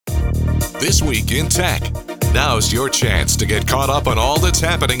This Week in Tech. Now's your chance to get caught up on all that's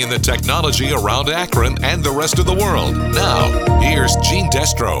happening in the technology around Akron and the rest of the world. Now, here's Gene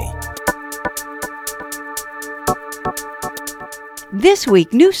Destro. This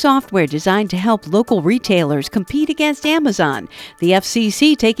week, new software designed to help local retailers compete against Amazon. The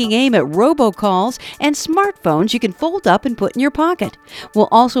FCC taking aim at robocalls and smartphones you can fold up and put in your pocket. We'll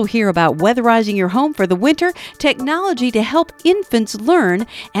also hear about weatherizing your home for the winter, technology to help infants learn,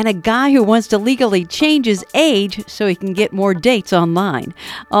 and a guy who wants to legally change his age so he can get more dates online.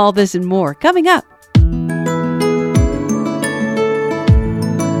 All this and more coming up.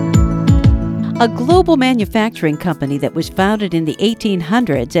 A global manufacturing company that was founded in the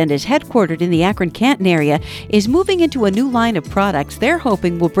 1800s and is headquartered in the Akron-Canton area is moving into a new line of products they're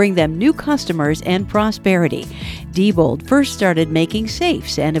hoping will bring them new customers and prosperity. Diebold first started making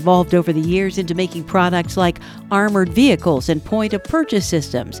safes and evolved over the years into making products like armored vehicles and point-of-purchase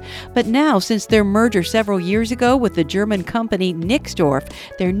systems. But now, since their merger several years ago with the German company Nixdorf,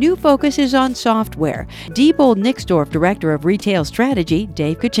 their new focus is on software. Diebold Nixdorf Director of Retail Strategy,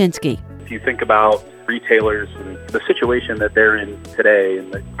 Dave Kuczynski. If you think about retailers and the situation that they're in today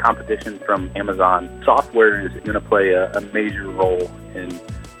and the competition from Amazon, software is going to play a major role in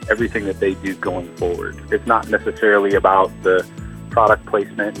everything that they do going forward. It's not necessarily about the product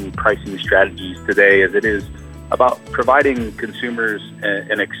placement and pricing strategies today as it is about providing consumers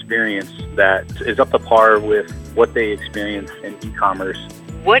an experience that is up to par with what they experience in e-commerce.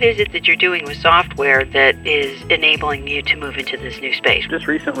 What is it that you're doing with software that is enabling you to move into this new space? Just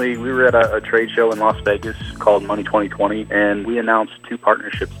recently, we were at a trade show in Las Vegas called Money 2020, and we announced two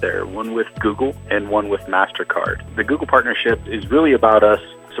partnerships there, one with Google and one with MasterCard. The Google partnership is really about us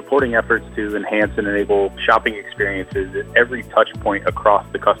supporting efforts to enhance and enable shopping experiences at every touch point across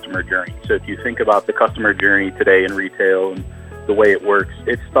the customer journey. So if you think about the customer journey today in retail and the way it works,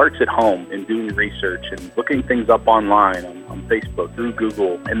 it starts at home in doing research and looking things up online on Facebook, through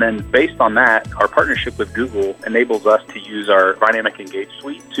Google. And then based on that, our partnership with Google enables us to use our Dynamic Engage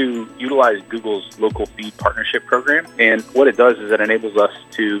suite to utilize Google's local feed partnership program. And what it does is it enables us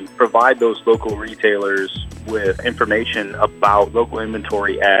to provide those local retailers with information about local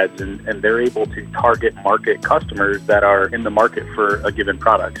inventory ads, and they're able to target market customers that are in the market for a given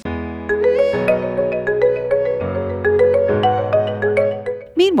product.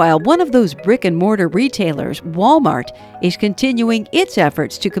 Meanwhile, one of those brick-and-mortar retailers, Walmart, is continuing its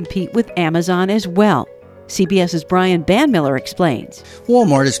efforts to compete with Amazon as well. CBS's Brian Banmiller explains.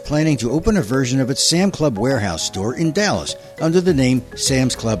 Walmart is planning to open a version of its Sam's Club warehouse store in Dallas under the name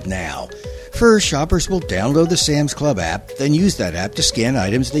Sam's Club Now. First, shoppers will download the Sam's Club app, then use that app to scan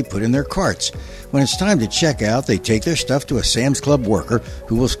items they put in their carts. When it's time to check out, they take their stuff to a Sam's Club worker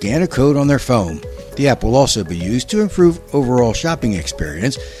who will scan a code on their phone. The app will also be used to improve overall shopping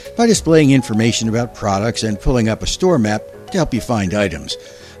experience by displaying information about products and pulling up a store map to help you find items.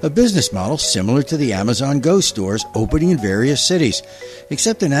 A business model similar to the Amazon Go stores opening in various cities.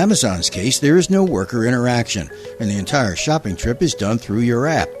 Except in Amazon's case, there is no worker interaction, and the entire shopping trip is done through your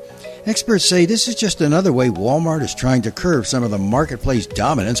app. Experts say this is just another way Walmart is trying to curb some of the marketplace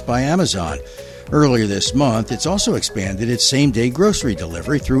dominance by Amazon. Earlier this month, it's also expanded its same-day grocery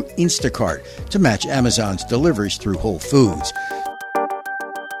delivery through Instacart to match Amazon's deliveries through Whole Foods.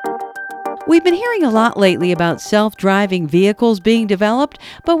 We've been hearing a lot lately about self-driving vehicles being developed,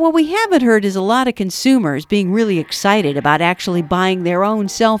 but what we haven't heard is a lot of consumers being really excited about actually buying their own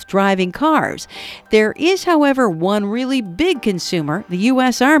self-driving cars. There is, however, one really big consumer, the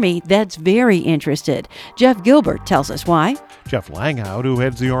U.S. Army, that's very interested. Jeff Gilbert tells us why. Jeff Langhout, who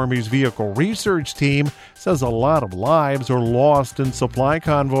heads the Army's vehicle research team, says a lot of lives are lost in supply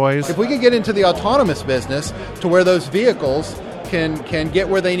convoys. If we can get into the autonomous business to where those vehicles can get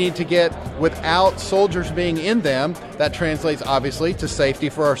where they need to get without soldiers being in them, that translates obviously to safety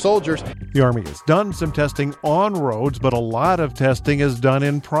for our soldiers. The Army has done some testing on roads, but a lot of testing is done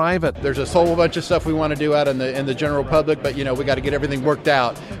in private. There's a whole bunch of stuff we want to do out in the general public, but we got to get everything worked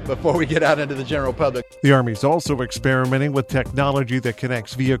out before we get out into the general public. The Army's also experimenting with technology that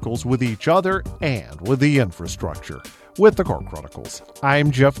connects vehicles with each other and with the infrastructure. With the Car Chronicles, I'm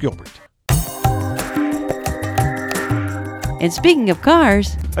Jeff Gilbert. And speaking of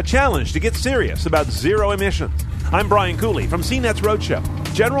cars, a challenge to get serious about zero emissions. I'm Brian Cooley from CNET's Roadshow.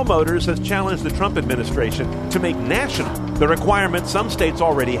 General Motors has challenged the Trump administration to make national the requirement some states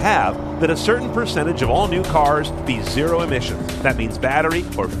already have that a certain percentage of all new cars be zero emissions. That means battery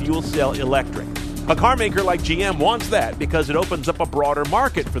or fuel cell electric. A car maker like GM wants that because it opens up a broader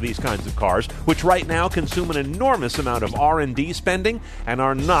market for these kinds of cars, which right now consume an enormous amount of R&D spending and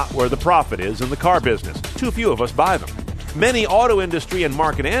are not where the profit is in the car business. Too few of us buy them. Many auto industry and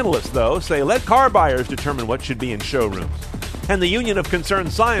market analysts, though, say let car buyers determine what should be in showrooms. And the Union of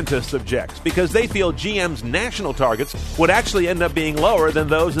Concerned Scientists objects because they feel GM's national targets would actually end up being lower than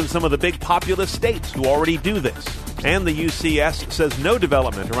those in some of the big populous states who already do this. And the UCS says no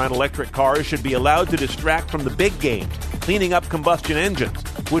development around electric cars should be allowed to distract from the big game, cleaning up combustion engines,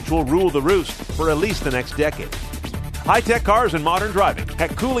 which will rule the roost for at least the next decade. High-tech cars and modern driving at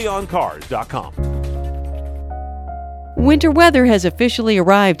CooleyOnCars.com. Winter weather has officially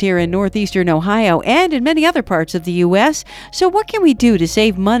arrived here in northeastern Ohio and in many other parts of the U.S. So what can we do to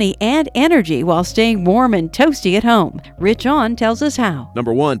save money and energy while staying warm and toasty at home? Rich On tells us how.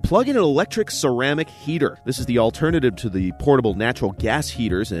 Number 1, plug in an electric ceramic heater. This is the alternative to the portable natural gas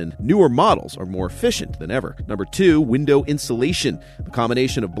heaters, and newer models are more efficient than ever. Number 2, window insulation. The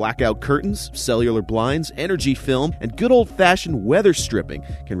combination of blackout curtains, cellular blinds, energy film, and good old-fashioned weather stripping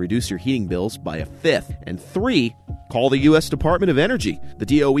can reduce your heating bills by a fifth. And 3, call the U.S. Department of Energy. The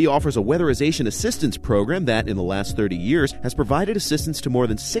DOE offers a weatherization assistance program that, in the last 30 years, has provided assistance to more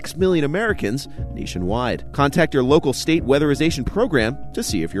than 6 million Americans nationwide. Contact your local state weatherization program to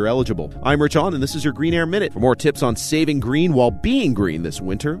see if you're eligible. I'm Rich On, and this is your Green Air Minute. For more tips on saving green while being green this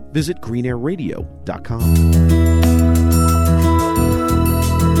winter, visit greenairradio.com.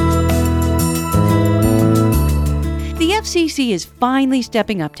 The FCC is finally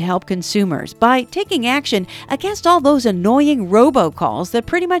stepping up to help consumers by taking action against all those annoying robocalls that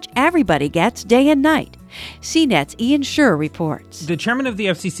pretty much everybody gets day and night. CNET's Ian Scherr reports. The chairman of the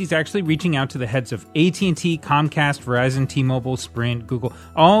FCC is actually reaching out to the heads of AT&T, Comcast, Verizon, T-Mobile, Sprint, Google,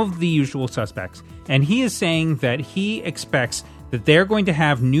 all of the usual suspects. And he is saying that he expects that they're going to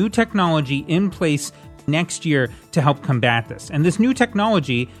have new technology in place next year to help combat this. And this new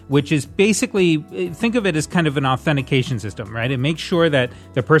technology, which is basically, think of it as kind of an authentication system, right? It makes sure that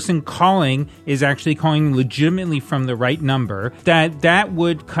the person calling is actually calling legitimately from the right number, that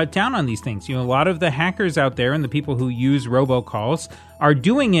would cut down on these things. You know, a lot of the hackers out there and the people who use robocalls are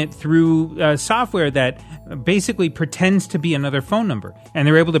doing it through software that basically pretends to be another phone number. And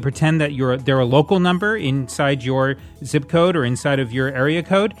they're able to pretend that they're a local number inside your zip code or inside of your area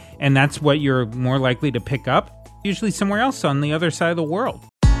code, and that's what you're more likely to pick up, usually somewhere else on the other side of the world.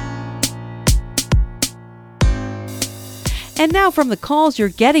 And now from the calls you're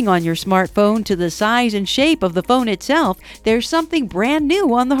getting on your smartphone to the size and shape of the phone itself, there's something brand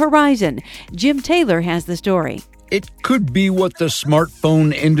new on the horizon. Jim Taylor has the story. It could be what the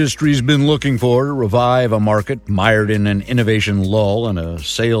smartphone industry's been looking for to revive a market mired in an innovation lull and a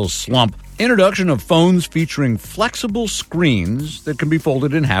sales slump. Introduction of phones featuring flexible screens that can be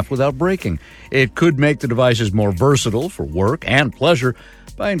folded in half without breaking. It could make the devices more versatile for work and pleasure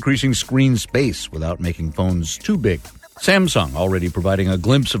by increasing screen space without making phones too big. Samsung already providing a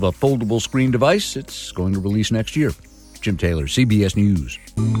glimpse of a foldable screen device it's going to release next year. Jim Taylor, CBS News.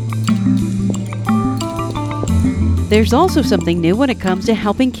 There's also something new when it comes to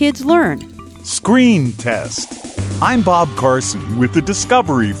helping kids learn. Screen Test. I'm Bob Carson with the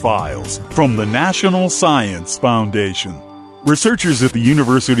Discovery Files from the National Science Foundation. Researchers at the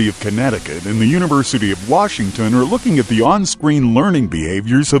University of Connecticut and the University of Washington are looking at the on-screen learning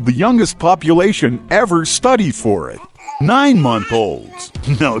behaviors of the youngest population ever studied for it. 9-month-olds.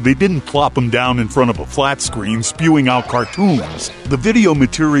 No, they didn't plop them down in front of a flat screen spewing out cartoons. The video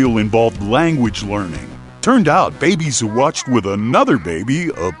material involved language learning. Turned out babies who watched with another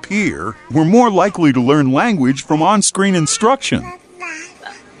baby, a peer, were more likely to learn language from on-screen instruction.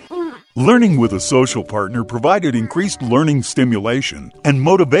 Learning with a social partner provided increased learning stimulation and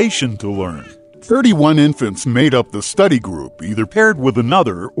motivation to learn. 31 infants made up the study group, either paired with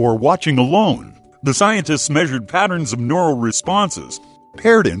another or watching alone. The scientists measured patterns of neural responses.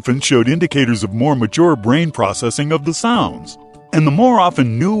 Paired infants showed indicators of more mature brain processing of the sounds. And the more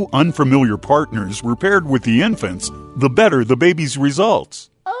often new, unfamiliar partners were paired with the infants, the better the baby's results.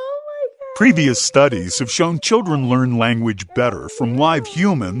 Previous studies have shown children learn language better from live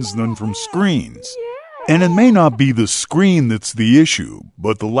humans than from screens. And it may not be the screen that's the issue,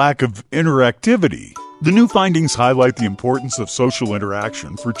 but the lack of interactivity. The new findings highlight the importance of social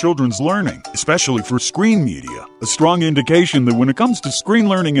interaction for children's learning, especially for screen media, a strong indication that when it comes to screen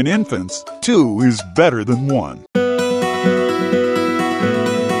learning in infants, 2 is better than 1.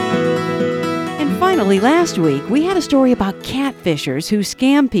 Finally, last week, we had a story about catfishers who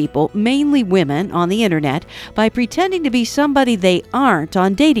scam people, mainly women, on the internet by pretending to be somebody they aren't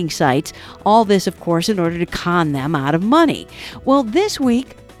on dating sites. All this, of course, in order to con them out of money. Well, this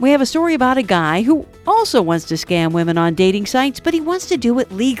week, we have a story about a guy who also wants to scam women on dating sites, but he wants to do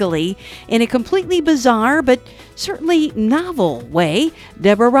it legally in a completely bizarre but certainly novel way.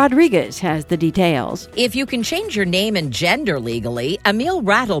 Deborah Rodriguez has the details. If you can change your name and gender legally, Emil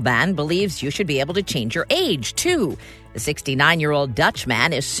Ratelband believes you should be able to change your age, too. The 69-year-old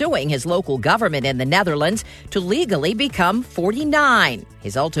Dutchman is suing his local government in the Netherlands to legally become 49.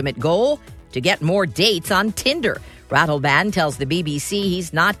 His ultimate goal? To get more dates on Tinder. Ratelband tells the BBC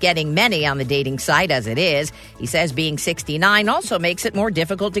he's not getting many on the dating site as it is. He says being 69 also makes it more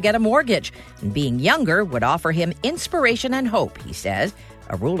difficult to get a mortgage. And being younger would offer him inspiration and hope, he says.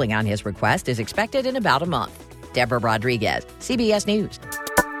 A ruling on his request is expected in about a month. Deborah Rodriguez, CBS News.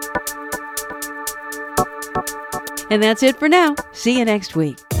 And that's it for now. See you next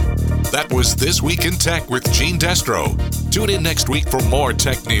week. That was This Week in Tech with Gene Destro. Tune in next week for more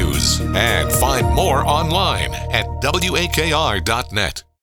tech news and find more online at wakr.net.